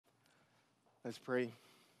Let's pray.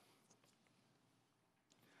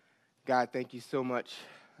 God, thank you so much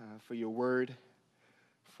for your word,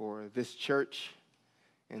 for this church,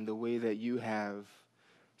 and the way that you have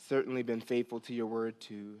certainly been faithful to your word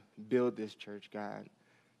to build this church, God,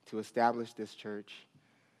 to establish this church.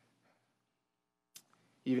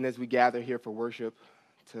 Even as we gather here for worship,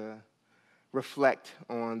 to reflect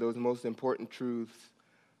on those most important truths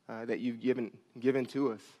that you've given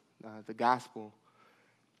to us, the gospel.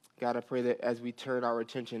 God, I pray that as we turn our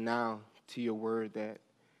attention now to your word, that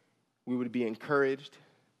we would be encouraged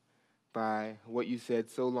by what you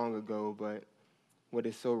said so long ago, but what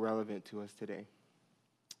is so relevant to us today.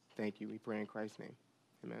 Thank you. We pray in Christ's name.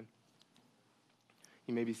 Amen.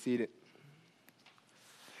 You may be seated.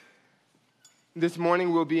 This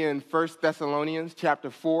morning we'll be in 1 Thessalonians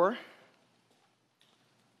chapter 4.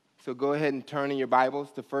 So go ahead and turn in your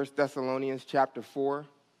Bibles to 1 Thessalonians chapter 4.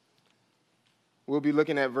 We'll be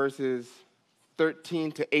looking at verses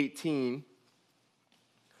 13 to 18.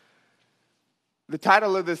 The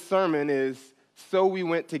title of this sermon is, So We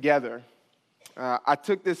Went Together. I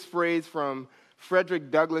took this phrase from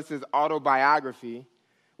Frederick Douglass's autobiography,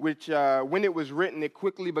 which when it was written, it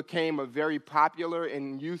quickly became a very popular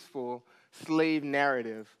and useful slave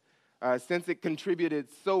narrative, since it contributed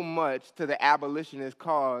so much to the abolitionist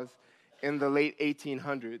cause in the late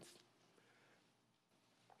 1800s.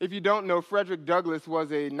 If you don't know, Frederick Douglass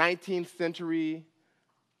was a 19th century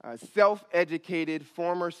self-educated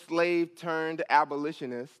former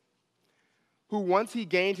slave-turned-abolitionist who, once he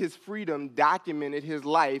gained his freedom, documented his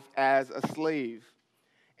life as a slave.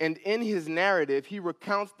 And in his narrative, he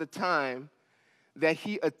recounts the time that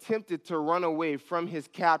he attempted to run away from his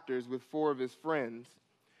captors with 4 of his friends.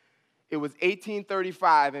 It was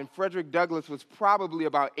 1835, and Frederick Douglass was probably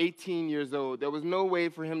about 18 years old. There was no way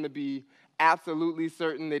for him to be absolutely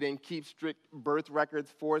certain. They didn't keep strict birth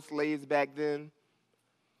records for slaves back then.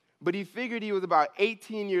 But he figured he was about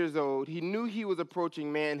 18 years old. He knew he was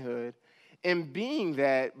approaching manhood. And being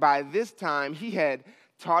that by this time he had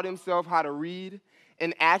taught himself how to read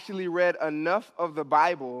and actually read enough of the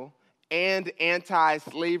Bible and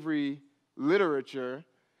anti-slavery literature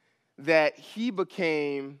that he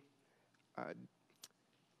became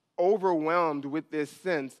overwhelmed with this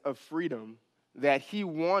sense of freedom, that he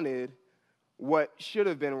wanted what should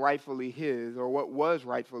have been rightfully his, or what was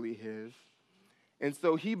rightfully his. And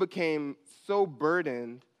so he became so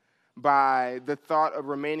burdened by the thought of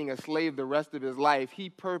remaining a slave the rest of his life,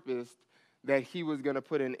 he purposed that he was going to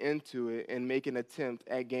put an end to it and make an attempt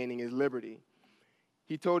at gaining his liberty.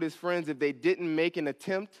 He told his friends if they didn't make an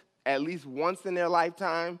attempt at least once in their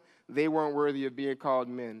lifetime, they weren't worthy of being called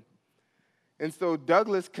men. And so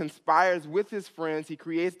Douglass conspires with his friends. He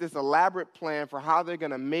creates this elaborate plan for how they're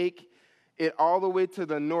going to make it all the way to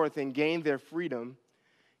the north and gain their freedom.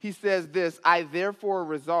 He says this, I therefore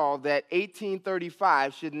resolve that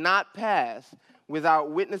 1835 should not pass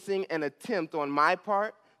without witnessing an attempt on my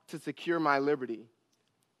part to secure my liberty.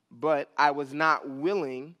 But I was not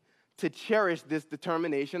willing to cherish this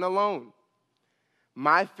determination alone.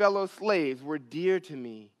 My fellow slaves were dear to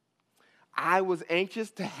me. I was anxious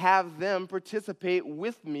to have them participate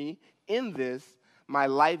with me in this, my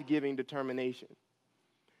life-giving determination.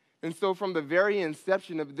 And so from the very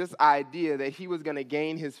inception of this idea that he was going to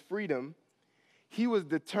gain his freedom, he was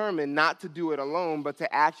determined not to do it alone, but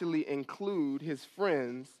to actually include his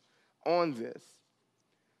friends on this.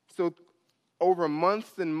 So over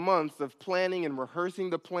months and months of planning and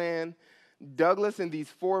rehearsing the plan, Douglass and these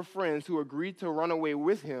 4 friends who agreed to run away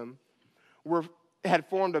with him had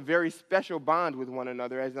formed a very special bond with one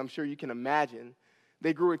another, as I'm sure you can imagine.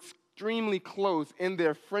 They grew extremely close in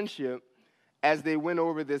their friendship as they went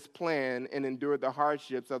over this plan and endured the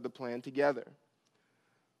hardships of the plan together.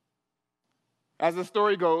 As the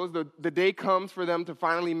story goes, the day comes for them to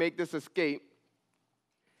finally make this escape,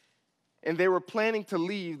 and they were planning to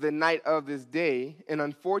leave the night of this day, and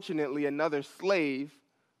unfortunately another slave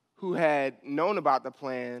who had known about the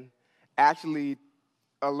plan actually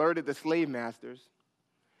alerted the slave masters.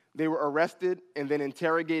 They were arrested and then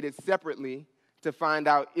interrogated separately to find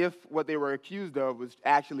out if what they were accused of was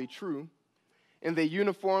actually true. And they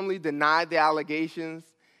uniformly denied the allegations,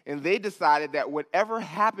 and they decided that whatever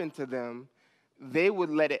happened to them, they would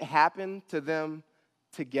let it happen to them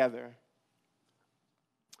together.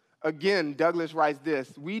 Again, Douglass writes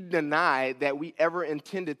this, we denied that we ever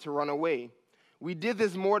intended to run away. We did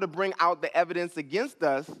this more to bring out the evidence against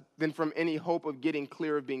us than from any hope of getting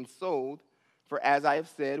clear of being sold, for as I have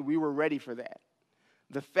said, we were ready for that.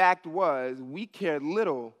 The fact was, we cared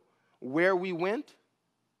little where we went,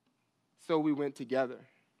 so we went together.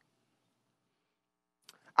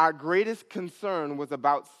 Our greatest concern was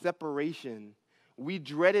about separation. We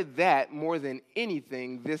dreaded that more than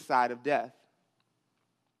anything this side of death.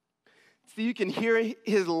 See, you can hear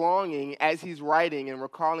his longing as he's writing and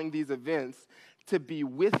recalling these events to be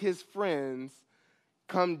with his friends,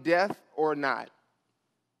 come death or not.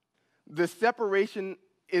 The separation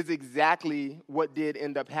is exactly what did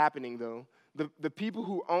end up happening, though. The people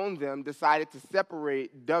who owned them decided to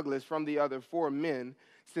separate Douglas from the other 4 men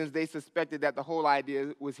since they suspected that the whole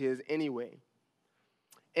idea was his anyway.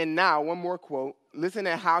 And now, one more quote. Listen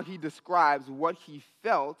to how he describes what he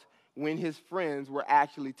felt when his friends were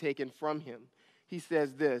actually taken from him. He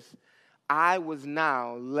says this, I was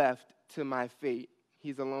now left to my fate.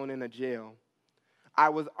 He's alone in a jail. I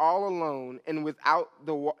was all alone and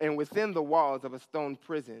within the walls of a stone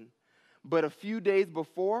prison. But a few days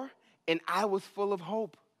before, and I was full of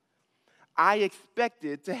hope. I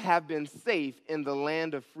expected to have been safe in the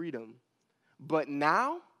land of freedom. But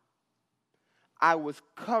now, I was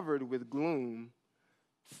covered with gloom,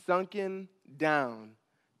 sunken down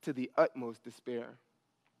to the utmost despair.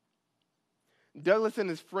 Douglas and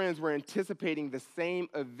his friends were anticipating the same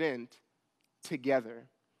event together.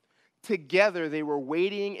 Together, they were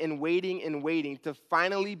waiting and waiting and waiting to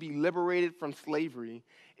finally be liberated from slavery.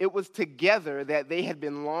 It was together that they had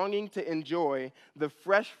been longing to enjoy the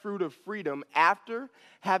fresh fruit of freedom after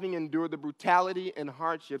having endured the brutality and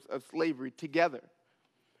hardships of slavery together.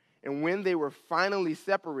 And when they were finally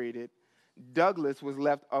separated, Douglas was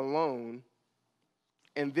left alone,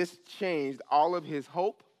 and this changed all of his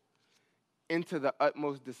hope into the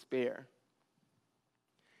utmost despair.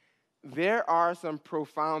 There are some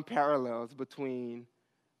profound parallels between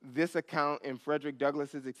this account and Frederick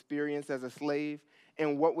Douglass's experience as a slave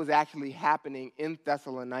and what was actually happening in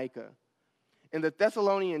Thessalonica. In the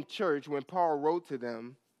Thessalonian church, when Paul wrote to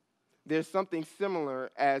them, there's something similar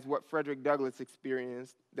as what Frederick Douglass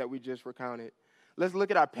experienced that we just recounted. Let's look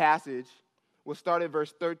at our passage. We'll start at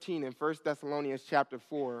verse 13 in 1 Thessalonians chapter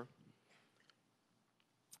 4,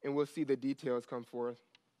 and we'll see the details come forth.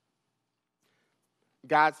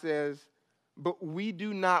 God says, but we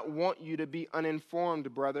do not want you to be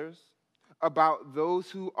uninformed, brothers, about those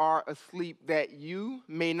who are asleep, that you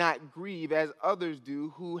may not grieve as others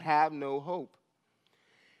do who have no hope.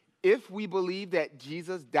 If we believe that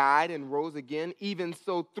Jesus died and rose again, even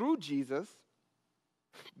so through Jesus,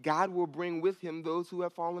 God will bring with him those who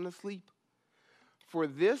have fallen asleep. For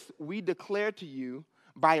this we declare to you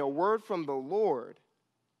by a word from the Lord,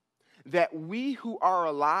 that we who are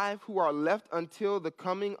alive, who are left until the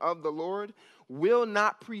coming of the Lord, will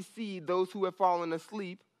not precede those who have fallen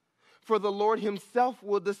asleep. For the Lord himself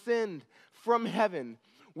will descend from heaven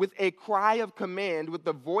with a cry of command, with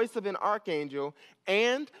the voice of an archangel,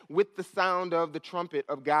 and with the sound of the trumpet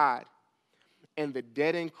of God. And the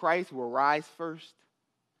dead in Christ will rise first.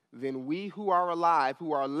 Then we who are alive,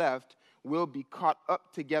 who are left, will be caught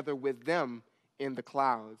up together with them in the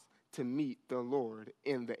clouds to meet the Lord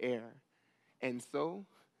in the air. And so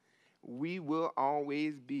we will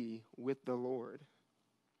always be with the Lord.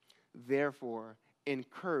 Therefore,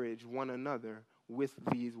 encourage one another with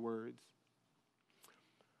these words.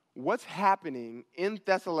 What's happening in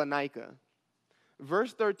Thessalonica?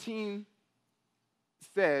 Verse 13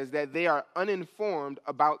 says that they are uninformed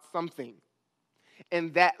about something.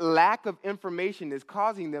 And that lack of information is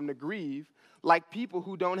causing them to grieve like people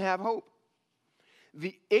who don't have hope.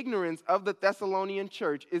 The ignorance of the Thessalonian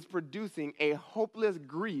church is producing a hopeless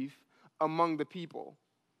grief among the people.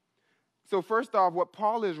 So first off, what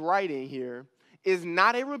Paul is writing here is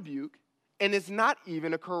not a rebuke, and it's not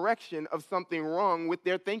even a correction of something wrong with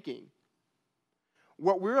their thinking.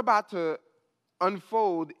 What we're about to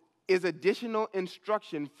unfold is additional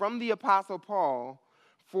instruction from the Apostle Paul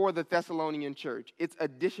for the Thessalonian church. It's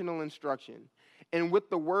additional instruction. And with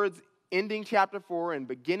the words ending chapter 4 and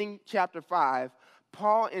beginning chapter 5,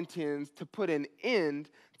 Paul intends to put an end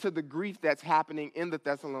to the grief that's happening in the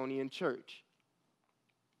Thessalonian church.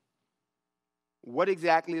 What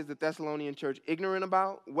exactly is the Thessalonian church ignorant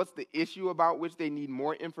about? What's the issue about which they need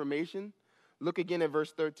more information? Look again at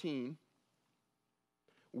verse 13.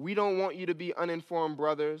 We don't want you to be uninformed,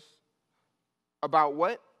 brothers, about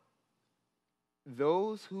what?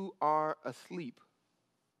 Those who are asleep.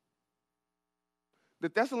 The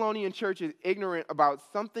Thessalonian church is ignorant about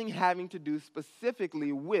something having to do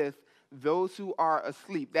specifically with those who are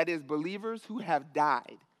asleep. That is, believers who have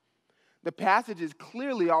died. The passage is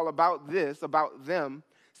clearly all about this, about them,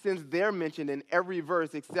 since they're mentioned in every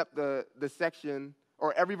verse except the section,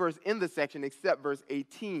 or every verse in the section except verse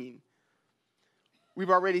 18. We've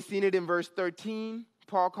already seen it in verse 13.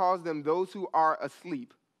 Paul calls them those who are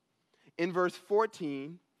asleep. In verse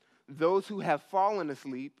 14, those who have fallen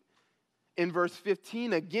asleep. In verse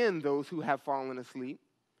 15, again, those who have fallen asleep.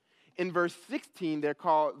 In verse 16, they're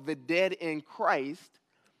called the dead in Christ.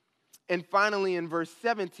 And finally, in verse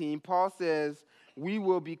 17, Paul says, we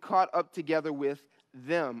will be caught up together with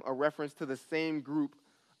them, a reference to the same group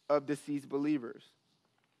of deceased believers.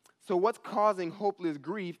 So what's causing hopeless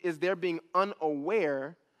grief is they're being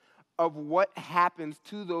unaware of what happens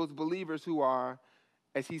to those believers who are,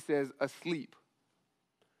 as he says, asleep.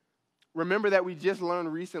 Remember that we just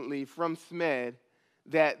learned recently from SMED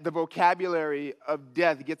that the vocabulary of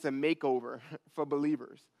death gets a makeover for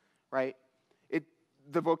believers, right?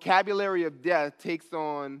 The vocabulary of death takes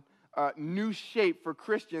on new shape for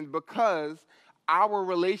Christians because our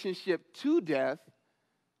relationship to death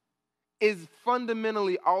is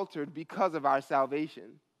fundamentally altered because of our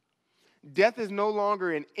salvation. Death is no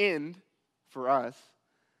longer an end for us,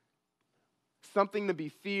 something to be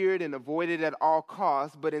feared and avoided at all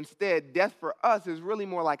costs, but instead, death for us is really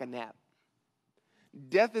more like a nap.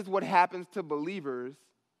 Death is what happens to believers,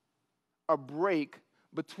 a break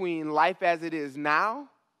between life as it is now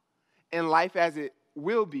and life as it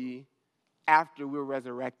will be after we're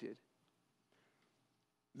resurrected.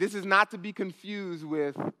 This is not to be confused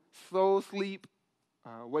with soul sleep,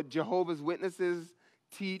 what Jehovah's Witnesses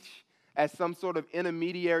teach as some sort of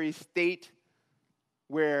intermediary state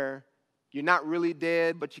where you're not really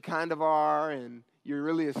dead, but you kind of are, and you're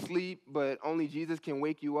really asleep, but only Jesus can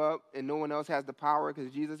wake you up, and no one else has the power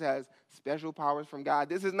because Jesus has special powers from God.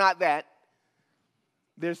 This is not that.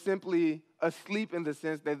 They're simply asleep in the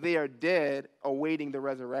sense that they are dead, awaiting the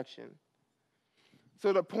resurrection.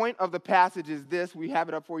 So the point of the passage is this. We have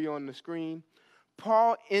it up for you on the screen.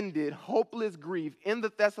 Paul ended hopeless grief in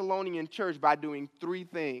the Thessalonian church by doing three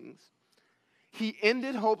things. He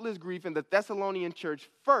ended hopeless grief in the Thessalonian church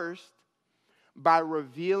first by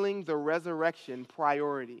revealing the resurrection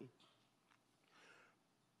priority.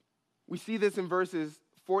 We see this in verses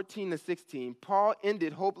 14 to 16. Paul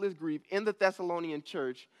ended hopeless grief in the Thessalonian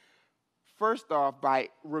church first off by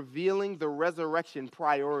revealing the resurrection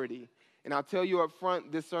priority. And I'll tell you up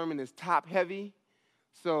front, this sermon is top heavy.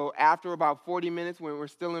 So after about 40 minutes, when we're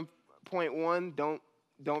still in point one,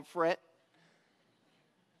 don't fret.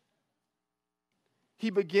 He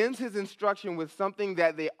begins his instruction with something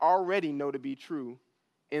that they already know to be true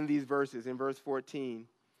in these verses, in verse 14.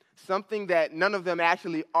 Something that none of them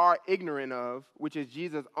actually are ignorant of, which is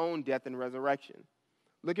Jesus' own death and resurrection.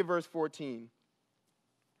 Look at verse 14.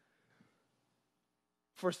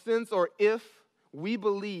 For since or if we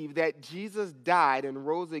believe that Jesus died and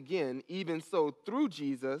rose again, even so through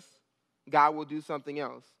Jesus, God will do something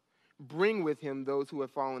else. Bring with him those who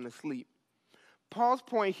have fallen asleep. Paul's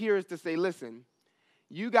point here is to say, listen,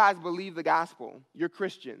 you guys believe the gospel. You're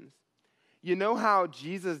Christians. You know how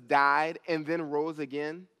Jesus died and then rose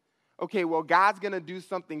again? Okay, well, God's going to do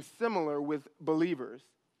something similar with believers.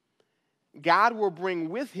 God will bring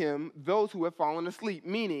with him those who have fallen asleep,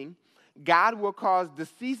 meaning God will cause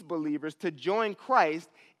deceased believers to join Christ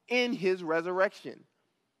in his resurrection.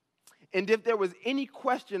 And if there was any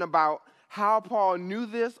question about how Paul knew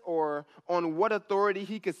this or on what authority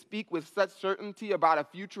he could speak with such certainty about a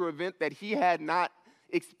future event that he had not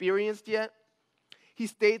experienced yet, he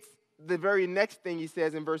states the very next thing he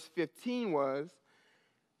says in verse 15 was,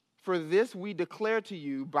 for this we declare to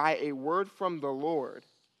you by a word from the Lord.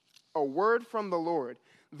 A word from the Lord.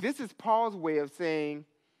 This is Paul's way of saying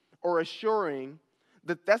or assuring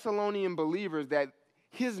the Thessalonian believers that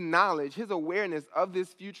his knowledge, his awareness of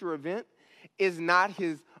this future event is not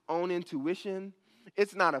his own intuition.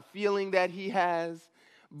 It's not a feeling that he has.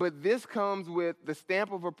 But this comes with the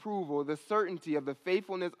stamp of approval, the certainty of the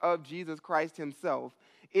faithfulness of Jesus Christ himself.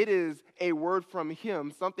 It is a word from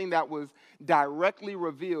him, something that was directly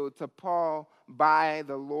revealed to Paul by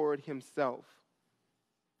the Lord himself.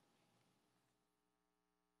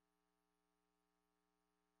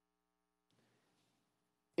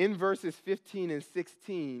 In verses 15 and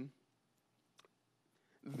 16,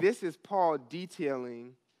 this is Paul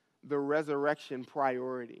detailing the resurrection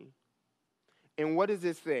priority. And what does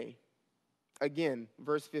it say? Again,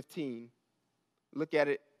 verse 15. Look at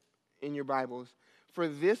it in your Bibles. For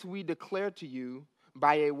this we declare to you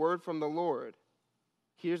by a word from the Lord.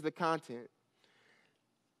 Here's the content.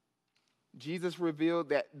 Jesus revealed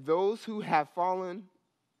that those who have fallen,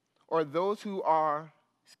 or those who are,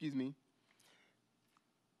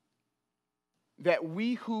 that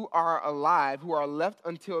we who are alive, who are left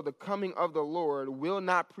until the coming of the Lord, will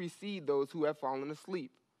not precede those who have fallen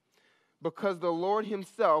asleep. Because the Lord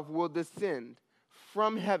himself will descend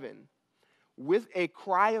from heaven with a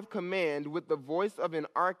cry of command, with the voice of an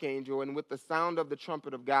archangel, and with the sound of the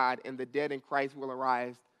trumpet of God, and the dead in Christ will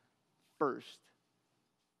arise first.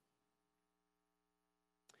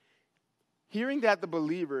 Hearing that the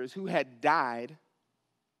believers who had died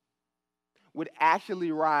would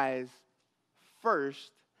actually rise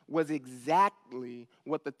first was exactly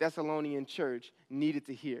what the Thessalonian church needed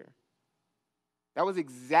to hear. That was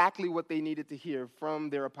exactly what they needed to hear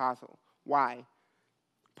from their apostle. Why?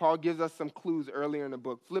 Paul gives us some clues earlier in the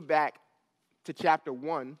book. Flip back to chapter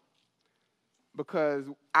 1, because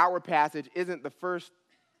our passage isn't the first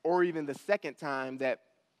or even the second time that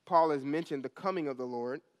Paul has mentioned the coming of the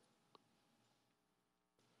Lord.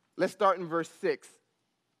 Let's start in verse 6,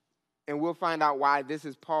 and we'll find out why this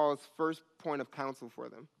is Paul's first point of counsel for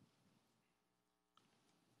them.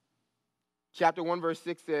 Chapter 1, verse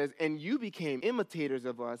 6 says, "And you became imitators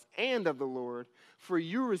of us and of the Lord, for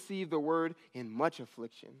you received the word in much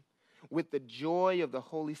affliction, with the joy of the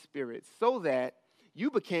Holy Spirit, so that you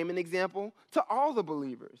became an example to all the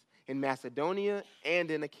believers in Macedonia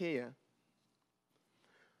and in Achaia.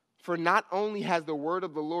 For not only has the word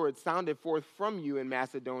of the Lord sounded forth from you in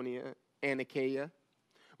Macedonia and Achaia,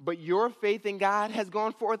 but your faith in God has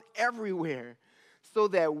gone forth everywhere, so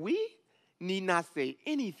that we need not say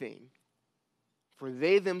anything. For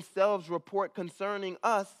they themselves report concerning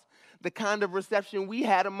us the kind of reception we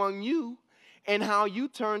had among you, and how you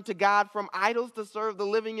turned to God from idols to serve the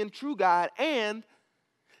living and true God, and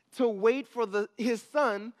to wait for his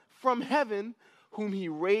Son from heaven, whom he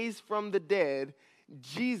raised from the dead,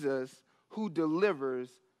 Jesus, who delivers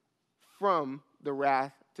from the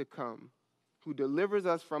wrath to come." Who delivers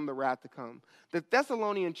us from the wrath to come. The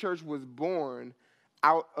Thessalonian church was born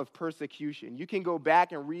out of persecution. You can go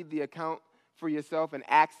back and read the account for yourself in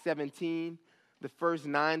Acts 17. The first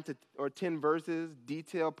 9 or 10 verses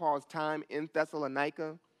detail Paul's time in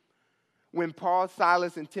Thessalonica. When Paul,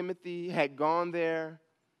 Silas, and Timothy had gone there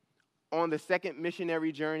on the second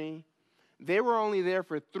missionary journey, they were only there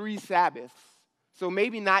for 3 Sabbaths, so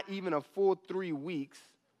maybe not even a full 3 weeks.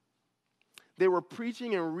 They were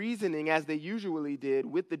preaching and reasoning as they usually did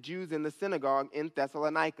with the Jews in the synagogue in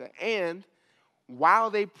Thessalonica. And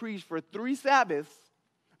while they preached for 3 Sabbaths,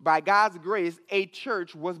 by God's grace, a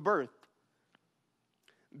church was birthed.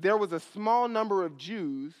 There was a small number of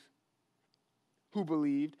Jews who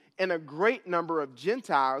believed, and a great number of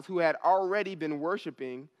Gentiles who had already been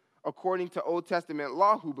worshiping, according to Old Testament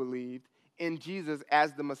law, who believed in Jesus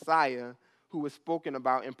as the Messiah who was spoken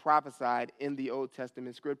about and prophesied in the Old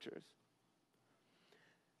Testament scriptures.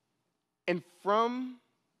 And from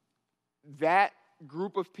that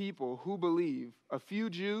group of people who believe, a few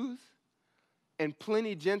Jews and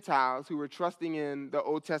plenty Gentiles who were trusting in the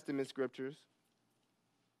Old Testament scriptures,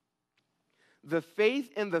 the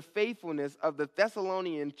faith and the faithfulness of the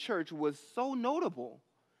Thessalonian church was so notable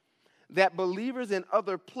that believers in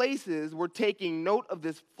other places were taking note of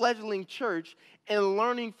this fledgling church and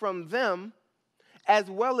learning from them, as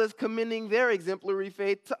well as commending their exemplary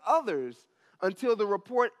faith to others, until the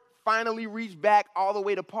report finally reached back all the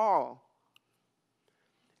way to Paul.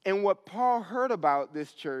 And what Paul heard about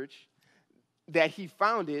this church that he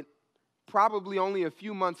founded probably only a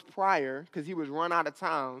few months prior, because he was run out of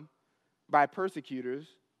town by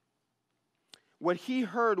persecutors, what he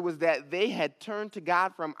heard was that they had turned to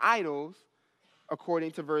God from idols,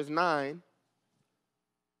 according to verse 9,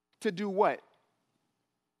 to do what?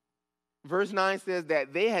 Verse 9 says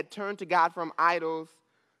that they had turned to God from idols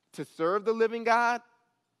to serve the living God,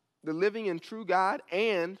 the living and true God,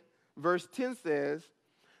 and verse 10 says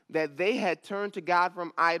that they had turned to God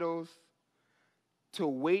from idols to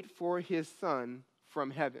wait for his Son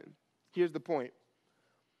from heaven. Here's the point.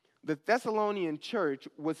 The Thessalonian church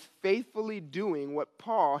was faithfully doing what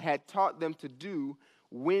Paul had taught them to do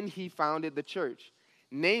when he founded the church,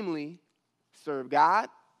 namely, serve God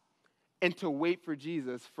and to wait for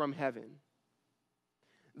Jesus from heaven.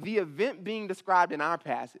 The event being described in our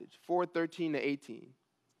passage, 4:13 to 18,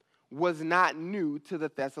 was not new to the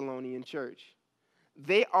Thessalonian church.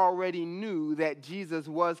 They already knew that Jesus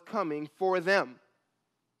was coming for them.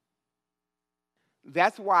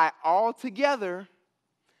 That's why all together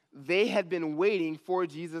they had been waiting for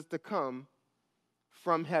Jesus to come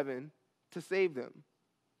from heaven to save them.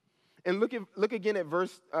 And look again at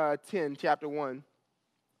verse 10, chapter 1.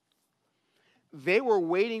 They were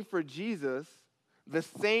waiting for Jesus, the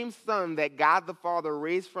same Son that God the Father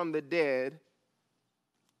raised from the dead,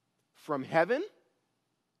 from heaven,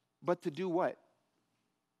 but to do what?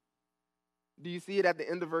 Do you see it at the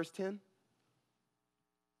end of verse 10?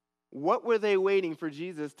 What were they waiting for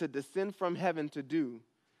Jesus to descend from heaven to do?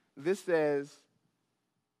 This says,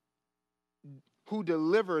 who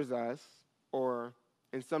delivers us, or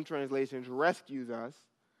in some translations, rescues us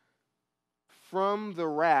from the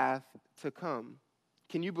wrath to come.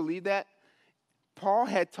 Can you believe that? Paul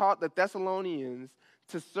had taught the Thessalonians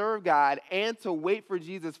to serve God and to wait for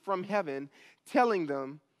Jesus from heaven, telling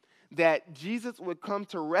them that Jesus would come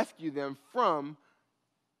to rescue them from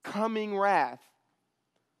coming wrath.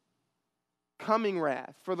 Coming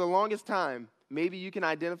wrath. For the longest time, maybe you can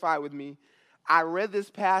identify with me, I read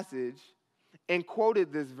this passage and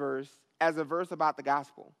quoted this verse as a verse about the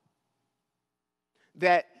gospel.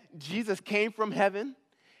 That Jesus came from heaven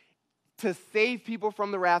to save people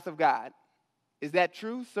from the wrath of God. Is that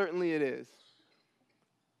true? Certainly it is.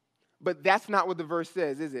 But that's not what the verse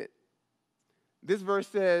says, is it? This verse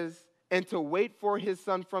says, and to wait for his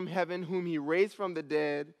Son from heaven, whom he raised from the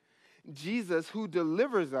dead, Jesus, who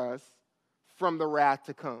delivers us from the wrath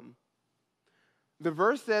to come. The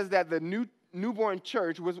verse says that the newborn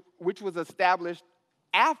church, which was established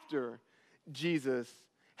after Jesus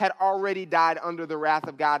had already died under the wrath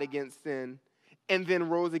of God against sin, and then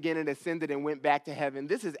rose again and ascended and went back to heaven.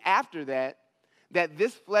 This is after that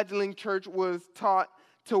this fledgling church was taught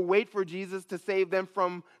to wait for Jesus to save them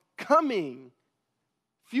from coming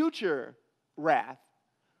future wrath.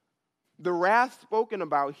 The wrath spoken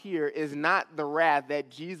about here is not the wrath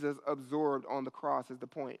that Jesus absorbed on the cross, is the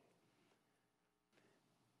point.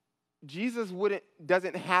 Jesus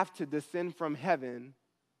doesn't have to descend from heaven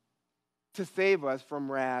to save us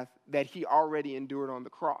from wrath that he already endured on the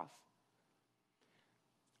cross.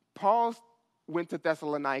 Paul went to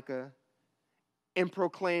Thessalonica and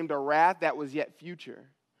proclaimed a wrath that was yet future,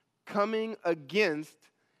 coming against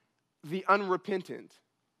the unrepentant.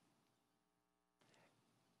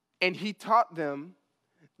 And he taught them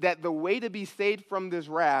that the way to be saved from this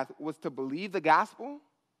wrath was to believe the gospel.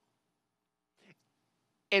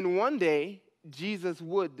 And one day, Jesus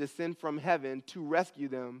would descend from heaven to rescue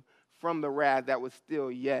them from the wrath that was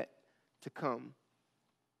still yet to come.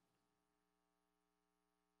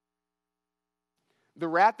 The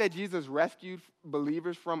wrath that Jesus rescued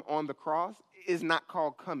believers from on the cross is not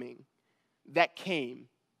called coming. That came,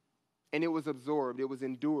 and it was absorbed, it was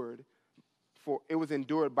endured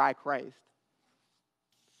by Christ.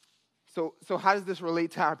 So how does this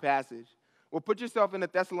relate to our passage? Well, put yourself in the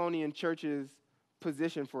Thessalonian church's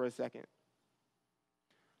position for a second.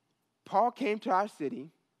 Paul came to our city.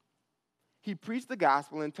 He preached the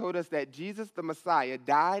gospel and told us that Jesus, the Messiah,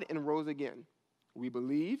 died and rose again. We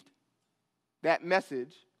believed that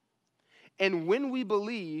message. And when we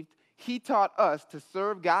believed, he taught us to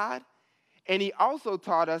serve God. And he also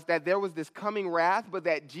taught us that there was this coming wrath, but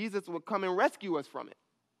that Jesus would come and rescue us from it.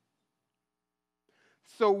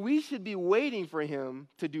 So we should be waiting for him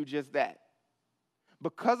to do just that.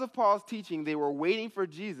 Because of Paul's teaching, they were waiting for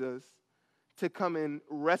Jesus to come and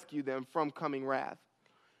rescue them from coming wrath.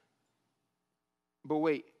 But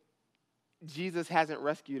wait, Jesus hasn't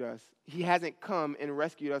rescued us. He hasn't come and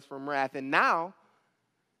rescued us from wrath. And now,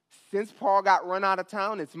 since Paul got run out of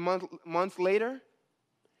town, it's months later,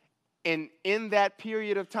 and in that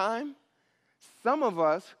period of time, some of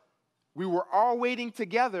us, we were all waiting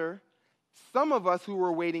together. Some of us who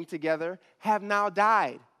were waiting together have now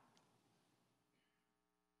died.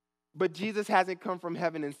 But Jesus hasn't come from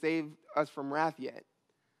heaven and saved us from wrath yet.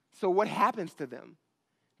 So what happens to them?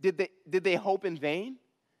 Did they hope in vain?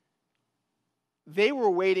 They were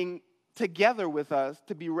waiting together with us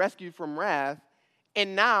to be rescued from wrath,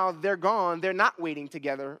 and now they're gone. They're not waiting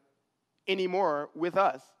together anymore with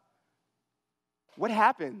us. What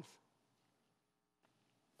happens?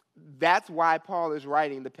 That's why Paul is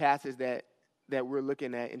writing the passage that we're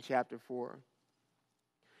looking at in chapter 4.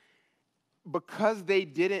 Because they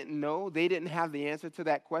didn't know, they didn't have the answer to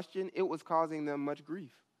that question, it was causing them much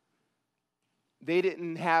grief. They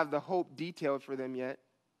didn't have the hope detailed for them yet.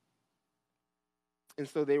 And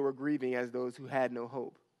so they were grieving as those who had no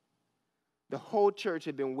hope. The whole church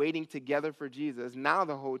had been waiting together for Jesus. Now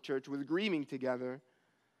the whole church was grieving together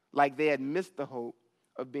like they had missed the hope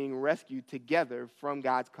of being rescued together from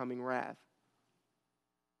God's coming wrath.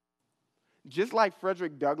 Just like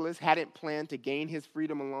Frederick Douglass hadn't planned to gain his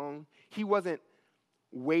freedom alone, he wasn't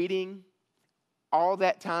waiting all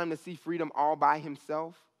that time to see freedom all by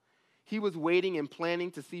himself. He was waiting and planning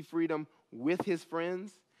to see freedom with his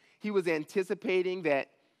friends. He was anticipating that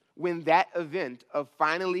when that event of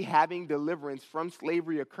finally having deliverance from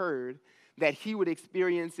slavery occurred, that he would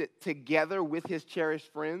experience it together with his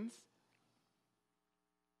cherished friends.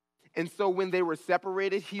 And so when they were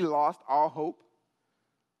separated, he lost all hope.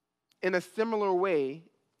 In a similar way,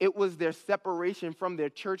 it was their separation from their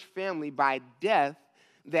church family by death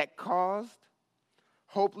that caused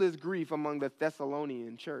hopeless grief among the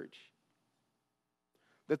Thessalonian church.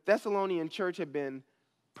 The Thessalonian church had been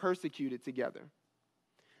persecuted together.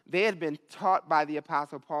 They had been taught by the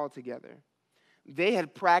Apostle Paul together. They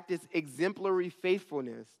had practiced exemplary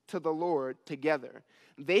faithfulness to the Lord together.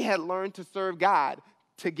 They had learned to serve God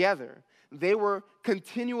together. They were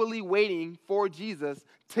continually waiting for Jesus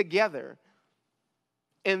together.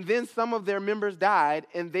 And then some of their members died,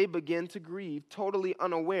 and they began to grieve, totally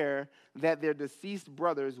unaware that their deceased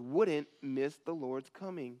brothers wouldn't miss the Lord's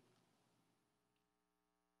coming.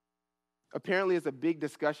 Apparently, it's a big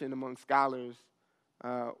discussion among scholars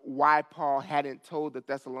why Paul hadn't told the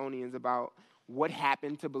Thessalonians about what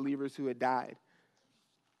happened to believers who had died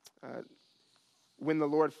when the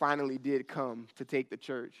Lord finally did come to take the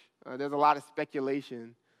church. There's a lot of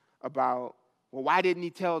speculation about, well, why didn't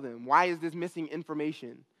he tell them? Why is this missing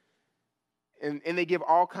information? And they give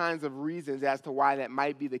all kinds of reasons as to why that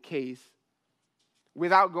might be the case.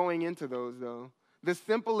 Without going into those, though, the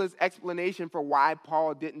simplest explanation for why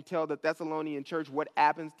Paul didn't tell the Thessalonian church what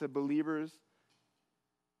happens to believers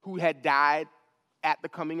who had died at the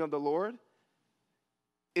coming of the Lord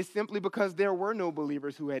is simply because there were no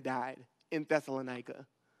believers who had died in Thessalonica.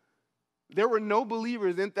 There were no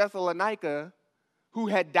believers in Thessalonica who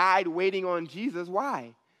had died waiting on Jesus.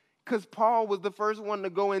 Why? Because Paul was the first one to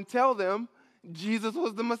go and tell them Jesus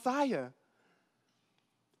was the Messiah.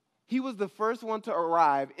 He was the first one to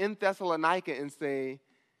arrive in Thessalonica and say,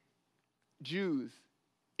 Jews,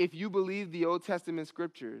 if you believe the Old Testament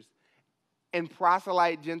scriptures, and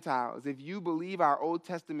proselyte Gentiles, if you believe our Old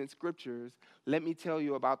Testament scriptures, let me tell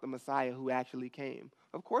you about the Messiah who actually came.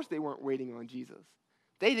 Of course they weren't waiting on Jesus.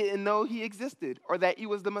 They didn't know he existed or that he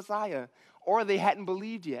was the Messiah, or they hadn't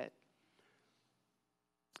believed yet.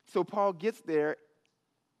 So Paul gets there,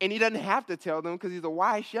 and he doesn't have to tell them because he's a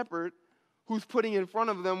wise shepherd who's putting in front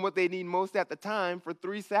of them what they need most at the time for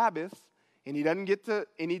 3 Sabbaths, and he doesn't get to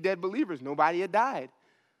any dead believers. Nobody had died.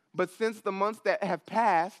 But since the months that have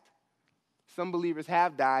passed, some believers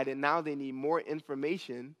have died, and now they need more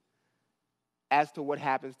information as to what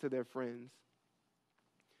happens to their friends.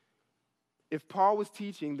 If Paul was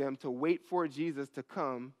teaching them to wait for Jesus to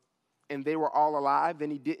come and they were all alive,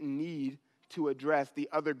 then he didn't need to address the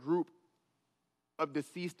other group of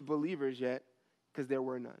deceased believers yet, because there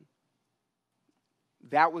were none.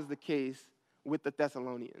 That was the case with the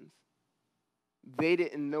Thessalonians. They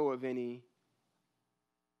didn't know of any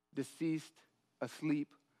deceased, asleep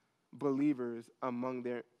believers among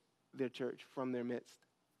their church from their midst.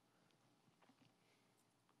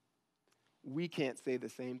 We can't say the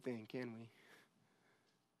same thing, can we?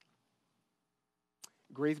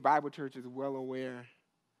 Grace Bible Church is well aware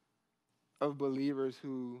of believers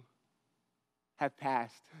who have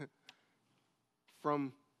passed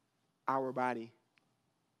from our body.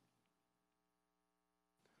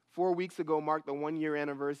 4 weeks ago marked the 1-year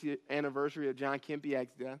anniversary of John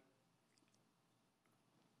Kempiak's death.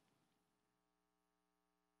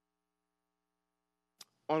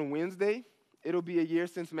 On Wednesday, it'll be a year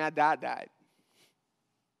since Matt Dodd died.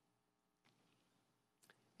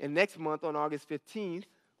 And next month, on August 15th,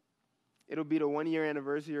 it'll be the 1-year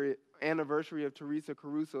anniversary of Teresa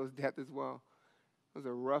Caruso's death as well. It was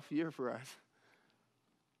a rough year for us.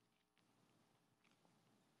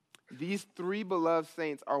 These 3 beloved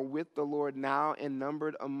saints are with the Lord now and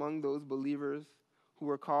numbered among those believers who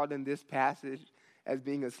are called in this passage as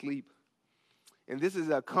being asleep. And this is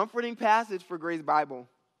a comforting passage for Grace Bible.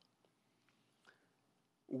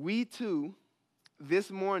 We too, this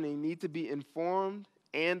morning, need to be informed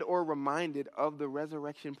and or reminded of the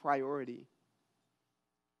resurrection priority.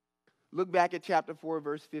 Look back at chapter 4,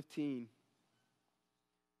 verse 15.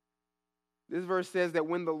 This verse says that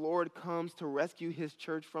when the Lord comes to rescue his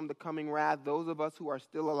church from the coming wrath, those of us who are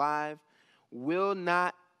still alive will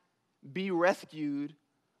not be rescued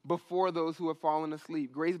before those who have fallen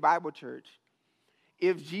asleep. Grace Bible Church,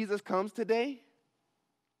 if Jesus comes today,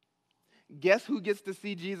 guess who gets to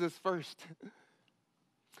see Jesus first?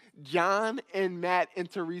 John and Matt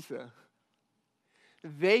and Teresa.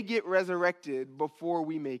 They get resurrected before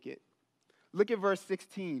we make it. Look at verse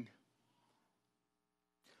 16.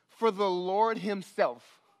 For the Lord himself,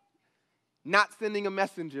 not sending a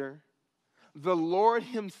messenger, the Lord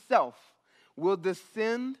himself will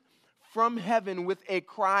descend from heaven with a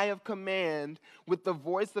cry of command, with the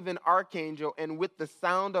voice of an archangel, and with the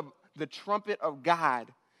sound of the trumpet of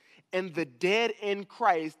God. And the dead in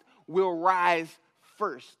Christ will rise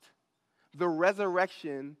first. The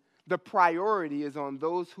resurrection, the priority is on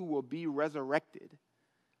those who will be resurrected.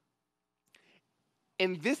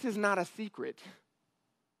 And this is not a secret.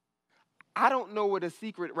 I don't know what a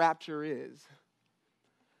secret rapture is.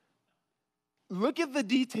 Look at the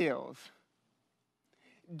details.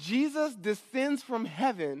 Jesus descends from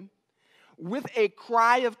heaven with a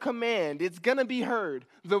cry of command. It's going to be heard.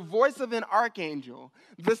 The voice of an archangel,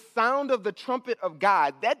 the sound of the trumpet of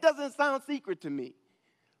God. That doesn't sound secret to me.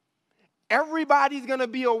 Everybody's going to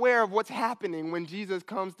be aware of what's happening when Jesus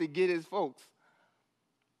comes to get his folks.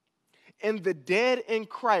 And the dead in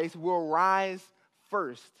Christ will rise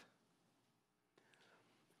first.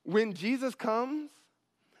 When Jesus comes,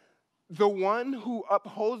 the one who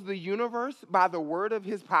upholds the universe by the word of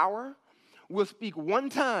his power will speak one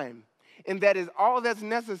time, and that is all that's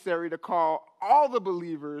necessary to call all the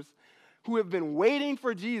believers who have been waiting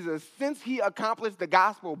for Jesus since he accomplished the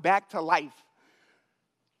gospel back to life,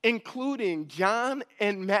 including John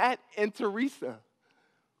and Matt and Teresa,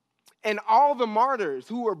 and all the martyrs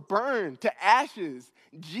who were burned to ashes.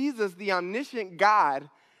 Jesus, the omniscient God,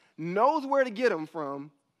 knows where to get them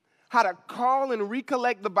from, how to call and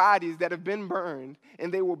recollect the bodies that have been burned,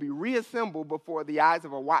 and they will be reassembled before the eyes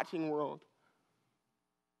of a watching world.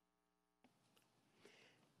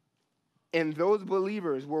 And those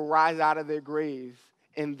believers will rise out of their graves,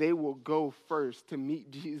 and they will go first to meet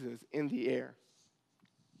Jesus in the air.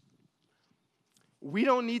 We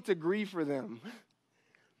don't need to grieve for them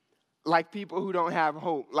like people who don't have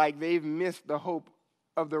hope, like they've missed the hope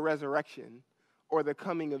of the resurrection or the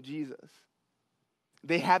coming of Jesus.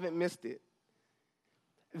 They haven't missed it.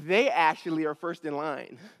 They actually are first in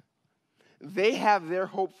line. They have their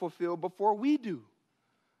hope fulfilled before we do.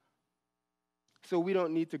 So we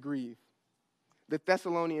don't need to grieve. The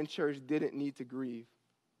Thessalonian church didn't need to grieve.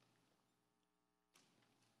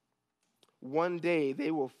 One day they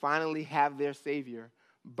will finally have their Savior,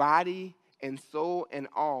 body and soul and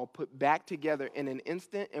all, put back together in an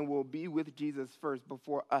instant and will be with Jesus first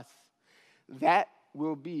before us. That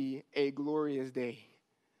will be a glorious day.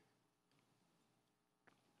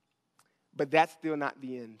 But that's still not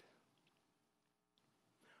the end.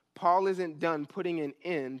 Paul isn't done putting an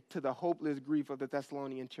end to the hopeless grief of the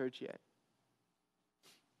Thessalonian church yet.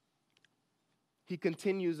 He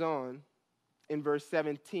continues on in verse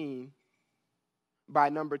 17 by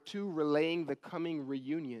number 2, relaying the coming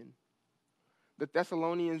reunion. The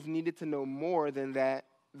Thessalonians needed to know more than that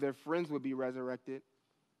their friends would be resurrected.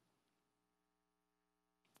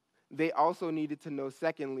 They also needed to know,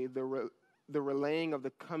 secondly, the relaying of the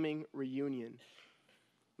coming reunion.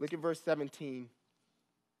 Look at verse 17.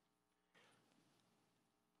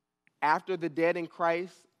 After the dead in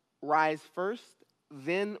Christ rise first,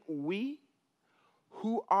 then we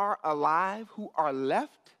who are alive, who are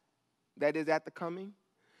left, that is at the coming,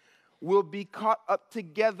 will be caught up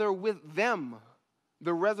together with them,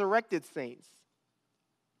 the resurrected saints,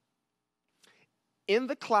 in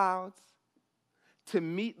the clouds to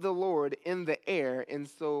meet the Lord in the air, and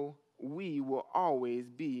so we will always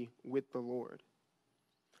be with the Lord.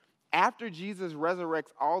 After Jesus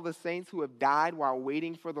resurrects all the saints who have died while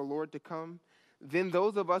waiting for the Lord to come, then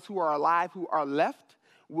those of us who are alive, who are left,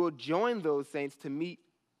 will join those saints to meet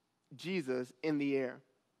Jesus in the air.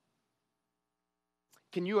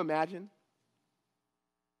 Can you imagine?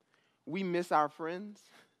 We miss our friends,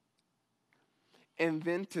 and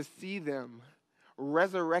then to see them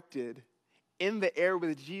resurrected in the air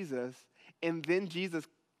with Jesus, and then Jesus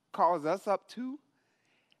calls us up too,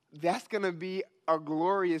 that's going to be a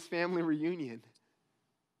glorious family reunion.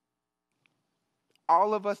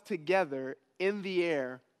 All of us together in the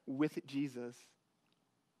air with Jesus.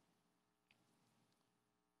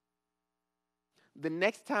 The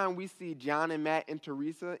next time we see John and Matt and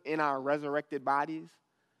Teresa in our resurrected bodies,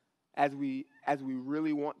 as we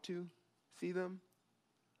really want to see them,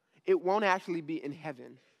 it won't actually be in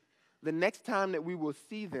heaven. The next time that we will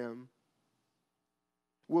see them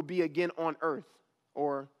will be again on earth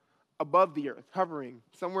or above the earth, hovering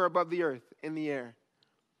somewhere above the earth in the air.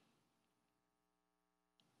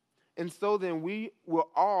 And so then we will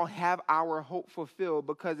all have our hope fulfilled,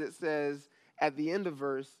 because it says at the end of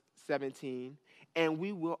verse 17, and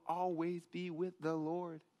we will always be with the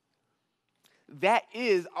Lord. That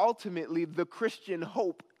is ultimately the Christian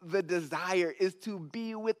hope. The desire is to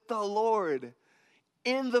be with the Lord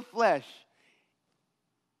in the flesh.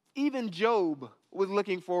 Even Job was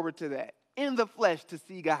looking forward to that, in the flesh, to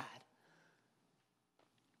see God.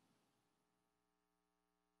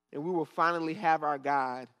 And we will finally have our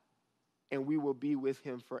God, and we will be with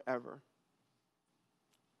him forever.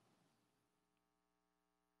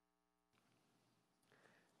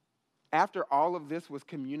 After all of this was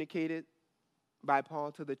communicated by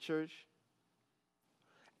Paul to the church,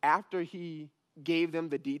 after he gave them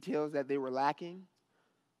the details that they were lacking,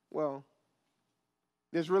 well,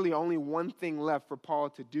 there's really only one thing left for Paul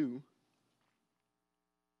to do.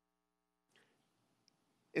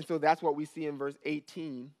 And so that's what we see in verse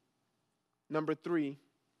 18. Number 3,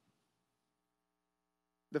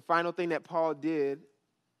 The final thing that Paul did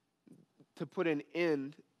to put an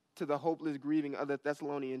end to the hopeless grieving of the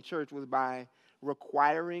Thessalonian church was by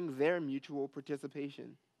requiring their mutual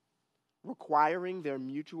participation. Requiring their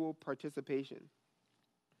mutual participation.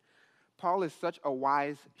 Paul is such a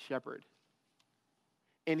wise shepherd.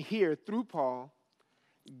 And here, through Paul,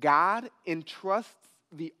 God entrusts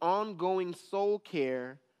the ongoing soul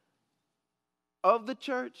care of the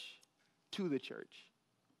church to the church.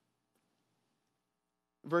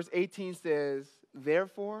 Verse 18 says,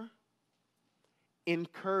 therefore,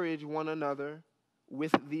 encourage one another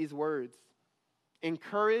with these words.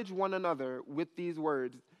 Encourage one another with these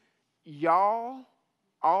words. Y'all,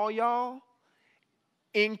 all y'all,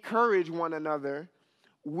 encourage one another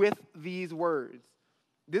with these words.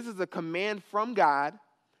 This is a command from God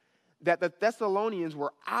that the Thessalonians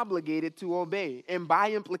were obligated to obey. And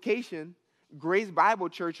by implication, Grace Bible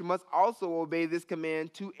Church must also obey this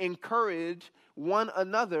command to encourage one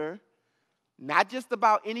another, not just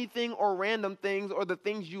about anything or random things or the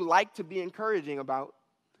things you like to be encouraging about,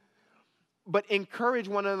 but encourage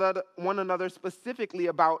one another specifically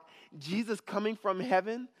about Jesus coming from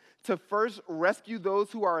heaven to first rescue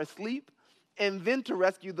those who are asleep and then to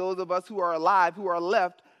rescue those of us who are alive, who are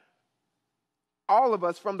left, all of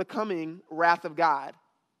us, from the coming wrath of God.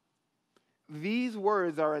 These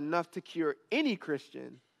words are enough to cure any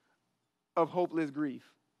Christian of hopeless grief.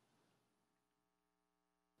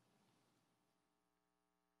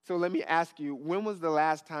 So let me ask you, when was the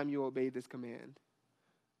last time you obeyed this command?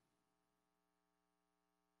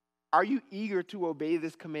 Are you eager to obey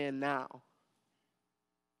this command now?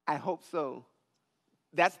 I hope so.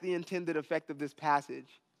 That's the intended effect of this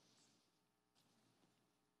passage.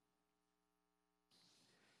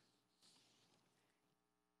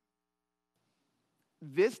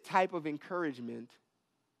 This type of encouragement,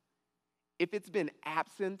 if it's been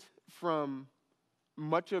absent from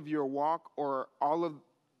much of your walk or all of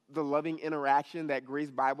the loving interaction that Grace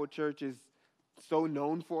Bible Church is so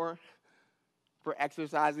known for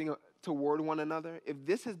exercising toward one another, if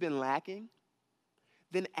this has been lacking,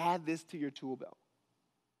 then add this to your tool belt.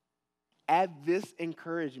 Add this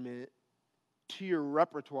encouragement to your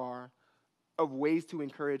repertoire of ways to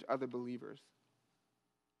encourage other believers.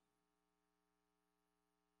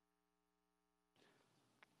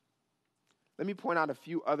 Let me point out a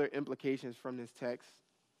few other implications from this text.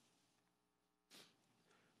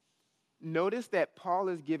 Notice that Paul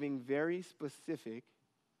is giving very specific,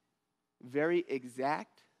 very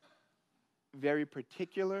exact, very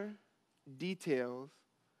particular details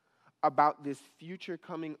about this future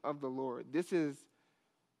coming of the Lord. This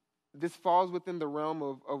falls within the realm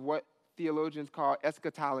of what theologians call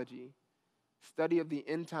eschatology, study of the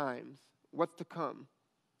end times, what's to come.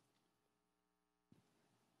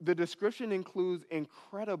 The description includes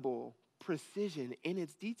incredible precision in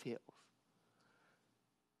its details.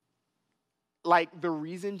 Like the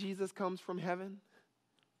reason Jesus comes from heaven,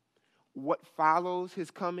 what follows his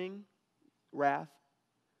coming, wrath,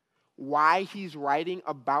 why he's writing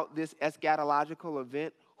about this eschatological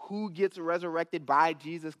event, who gets resurrected by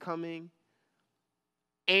Jesus coming,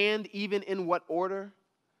 and even in what order.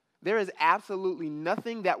 There is absolutely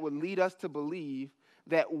nothing that would lead us to believe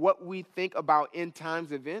that what we think about end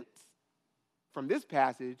times events from this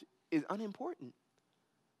passage is unimportant.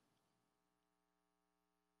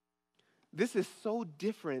 This is so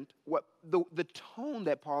different, what the tone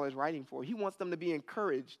that Paul is writing for. He wants them to be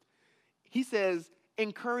encouraged. He says,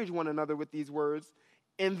 encourage one another with these words.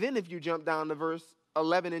 And then if you jump down to verse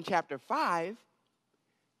 11 in chapter 5,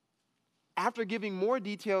 after giving more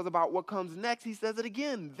details about what comes next, he says it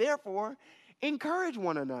again. Therefore, encourage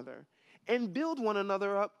one another and build one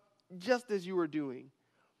another up just as you are doing.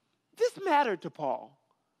 This mattered to Paul,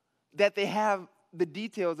 that they have the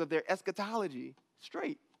details of their eschatology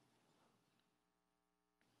straight.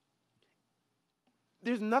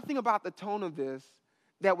 There's nothing about the tone of this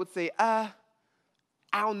that would say,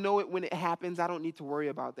 I'll know it when it happens. I don't need to worry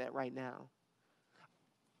about that right now.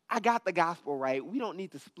 I got the gospel right. We don't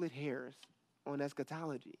need to split hairs on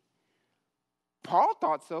eschatology. Paul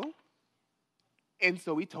thought so. And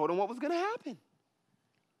so he told him what was going to happen.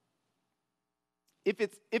 If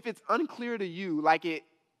it's unclear to you, like it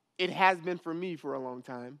has been for me for a long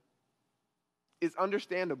time, it's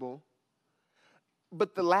understandable.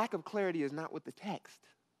 But the lack of clarity is not with the text,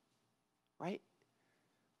 right?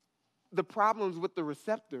 The problem's with the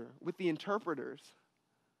receptor, with the interpreters.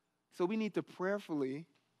 So we need to prayerfully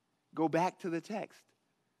go back to the text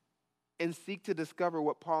and seek to discover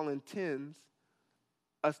what Paul intends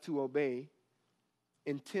us to obey,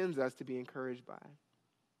 intends us to be encouraged by.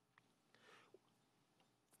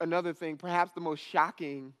 Another thing, perhaps the most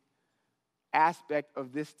shocking aspect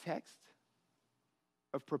of this text,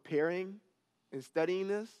 of preparing and studying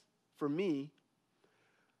this, for me,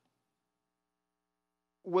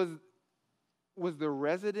 was the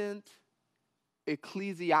resident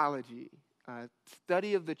ecclesiology,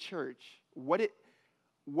 study of the church, what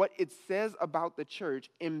it says about the church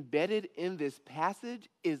embedded in this passage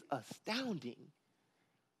is astounding.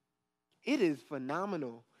 It is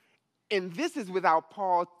phenomenal. And this is without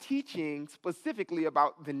Paul teaching specifically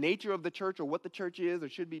about the nature of the church or what the church is or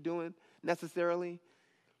should be doing necessarily.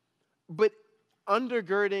 But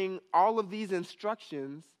undergirding all of these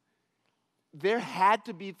instructions, there had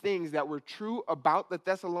to be things that were true about the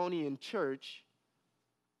Thessalonian church,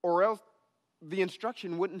 or else the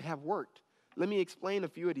instruction wouldn't have worked. Let me explain a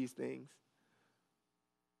few of these things.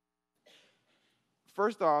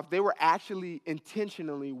 First off, they were actually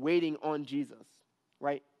intentionally waiting on Jesus,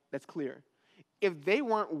 right? That's clear. If they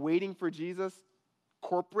weren't waiting for Jesus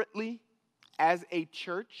corporately as a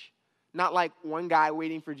church, not like one guy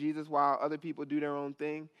waiting for Jesus while other people do their own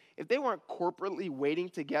thing, if they weren't corporately waiting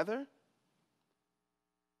together,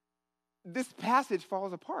 this passage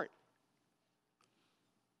falls apart.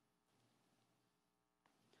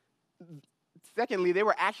 Secondly, they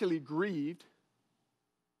were actually grieved.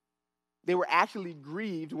 They were actually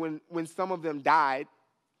grieved when some of them died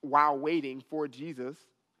while waiting for Jesus.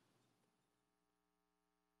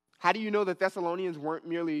 How do you know the Thessalonians weren't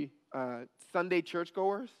merely Sunday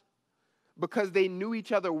churchgoers? Because they knew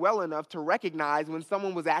each other well enough to recognize when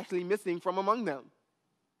someone was actually missing from among them.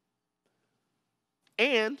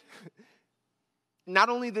 And not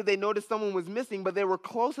only did they notice someone was missing, but they were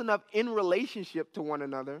close enough in relationship to one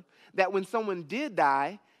another that when someone did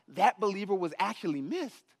die, that believer was actually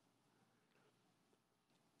missed.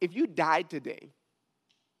 If you died today,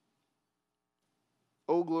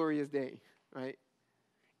 oh glorious day, right?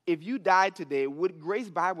 If you died today, would Grace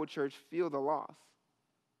Bible Church feel the loss?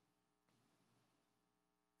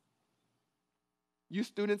 You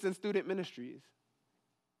students in student ministries,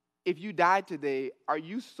 if you died today, are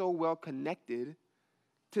you so well connected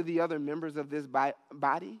to the other members of this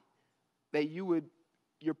body that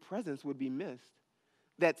your presence would be missed?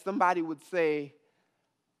 That somebody would say,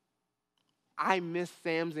 I miss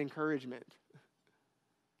Sam's encouragement.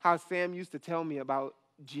 How Sam used to tell me about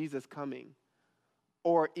Jesus coming.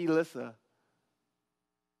 Or Elissa,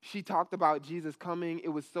 she talked about Jesus coming. It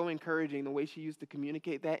was so encouraging the way she used to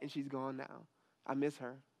communicate that, and she's gone now. I miss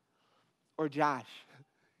her. Or Josh,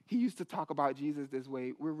 he used to talk about Jesus this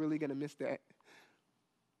way. We're really going to miss that.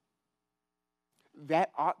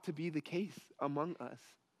 That ought to be the case among us.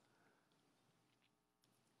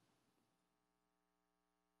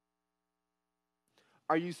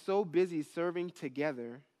 Are you so busy serving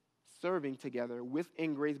together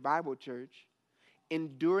within Grace Bible Church,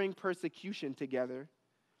 enduring persecution together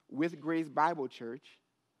with Grace Bible Church,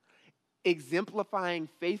 exemplifying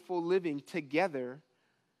faithful living together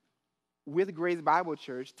with Grace Bible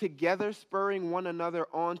Church, together spurring one another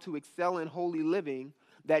on to excel in holy living,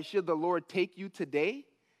 that should the Lord take you today,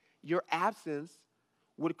 your absence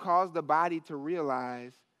would cause the body to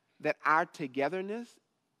realize that our togetherness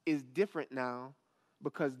is different now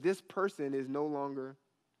because this person is no longer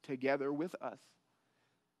together with us.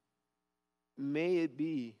 May it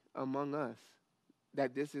be among us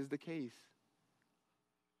that this is the case.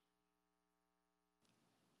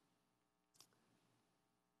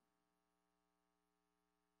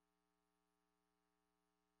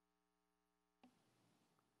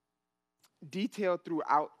 Detailed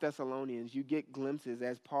throughout Thessalonians, you get glimpses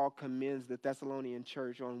as Paul commends the Thessalonian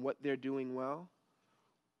church on what they're doing well,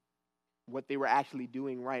 what they were actually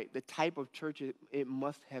doing right, the type of church it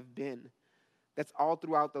must have been. That's all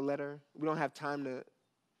throughout the letter. We don't have time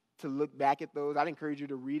to look back at those. I'd encourage you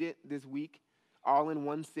to read it this week, all in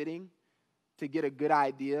one sitting, to get a good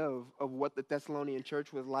idea of what the Thessalonian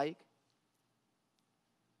church was like.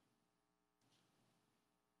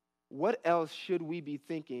 What else should we be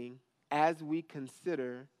thinking as we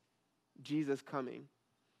consider Jesus coming?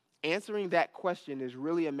 Answering that question is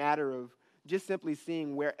really a matter of just simply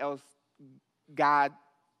seeing where else God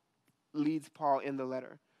leads Paul in the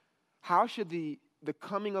letter. How should the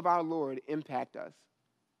coming of our Lord impact us?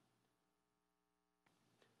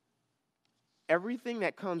 Everything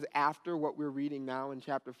that comes after what we're reading now in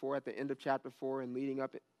chapter 4, at the end of chapter 4 and leading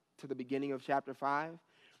up to the beginning of chapter 5,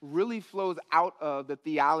 really flows out of the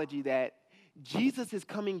theology that Jesus is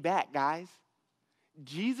coming back, guys.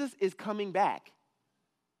 Jesus is coming back.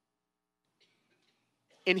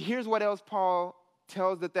 And here's what else Paul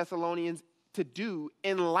tells the Thessalonians to do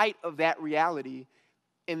in light of that reality,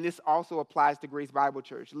 and this also applies to Grace Bible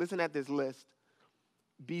Church. Listen at this list.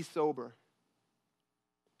 Be sober.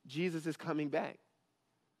 Jesus is coming back.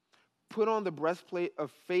 Put on the breastplate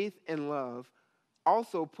of faith and love.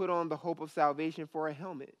 Also put on the hope of salvation for a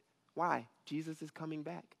helmet. Why? Jesus is coming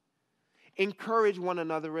back. Encourage one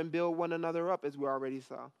another and build one another up, as we already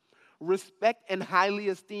saw. Respect and highly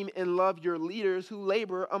esteem and love your leaders who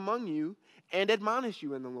labor among you and admonish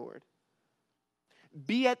you in the Lord.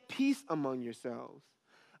 Be at peace among yourselves.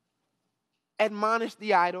 Admonish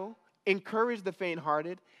the idle. Encourage the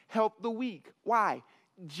faint-hearted. Help the weak. Why?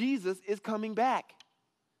 Jesus is coming back.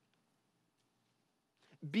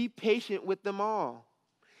 Be patient with them all.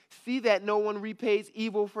 See that no one repays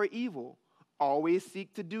evil for evil. Always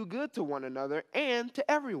seek to do good to one another and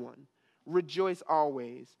to everyone. Rejoice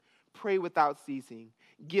always. Pray without ceasing.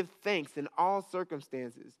 Give thanks in all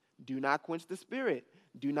circumstances. Do not quench the spirit.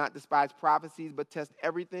 Do not despise prophecies, but test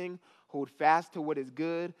everything. Hold fast to what is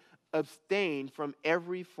good. Abstain from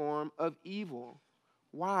every form of evil.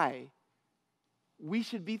 Why? We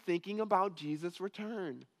should be thinking about Jesus'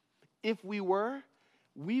 return. If we were,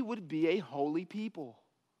 we would be a holy people.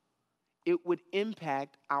 It would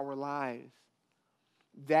impact our lives.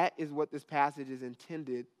 That is what this passage is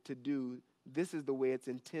intended to do. This is the way it's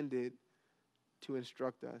intended to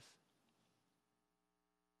instruct us.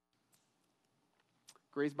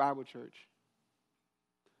 Grace Bible Church,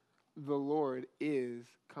 the Lord is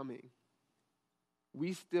coming.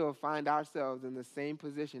 We still find ourselves in the same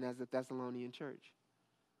position as the Thessalonian church.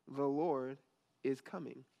 The Lord is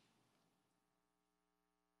coming.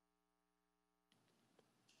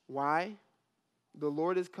 Why? The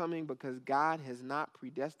Lord is coming because God has not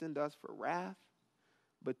predestined us for wrath,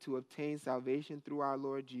 but to obtain salvation through our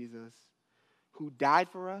Lord Jesus, who died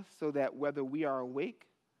for us so that whether we are awake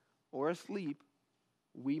or asleep,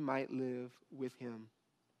 we might live with him.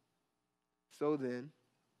 So then,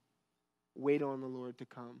 wait on the Lord to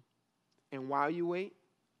come. And while you wait,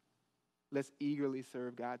 let's eagerly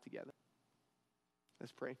serve God together.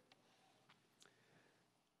 Let's pray.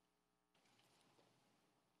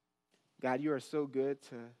 God, you are so good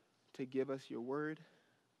to give us your word.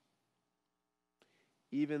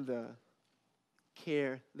 Even the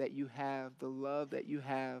care that you have, the love that you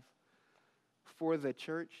have for the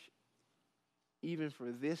church, even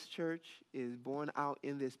for this church, is borne out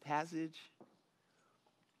in this passage.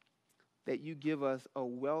 That you give us a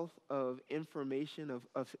wealth of information,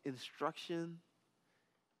 of instruction,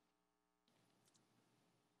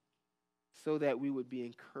 so that we would be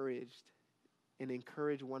encouraged and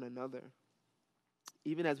encourage one another.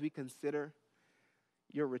 Even as we consider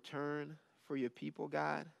your return for your people,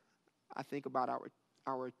 God, I think about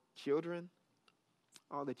our children,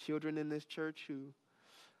 all the children in this church who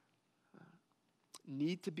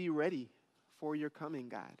need to be ready for your coming,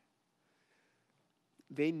 God.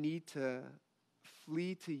 They need to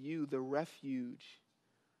flee to you, the refuge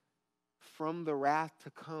from the wrath to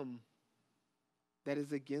come that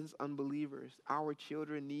is against unbelievers. Our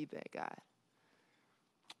children need that, God.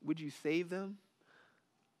 Would you save them?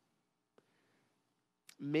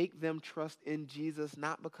 Make them trust in Jesus,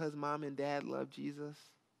 not because mom and dad love Jesus,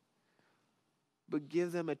 but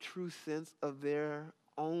give them a true sense of their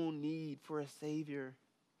own need for a Savior.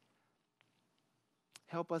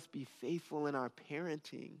 Help us be faithful in our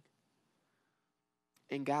parenting.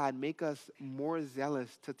 And God, make us more zealous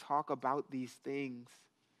to talk about these things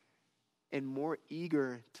and more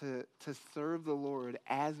eager to serve the Lord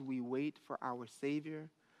as we wait for our Savior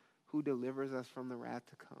who delivers us from the wrath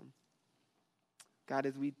to come. God,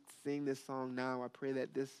 as we sing this song now, I pray that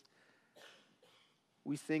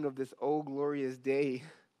we sing of this oh glorious day,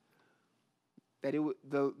 that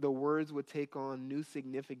the words would take on new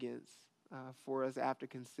significance for us after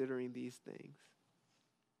considering these things.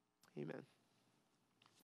 Amen.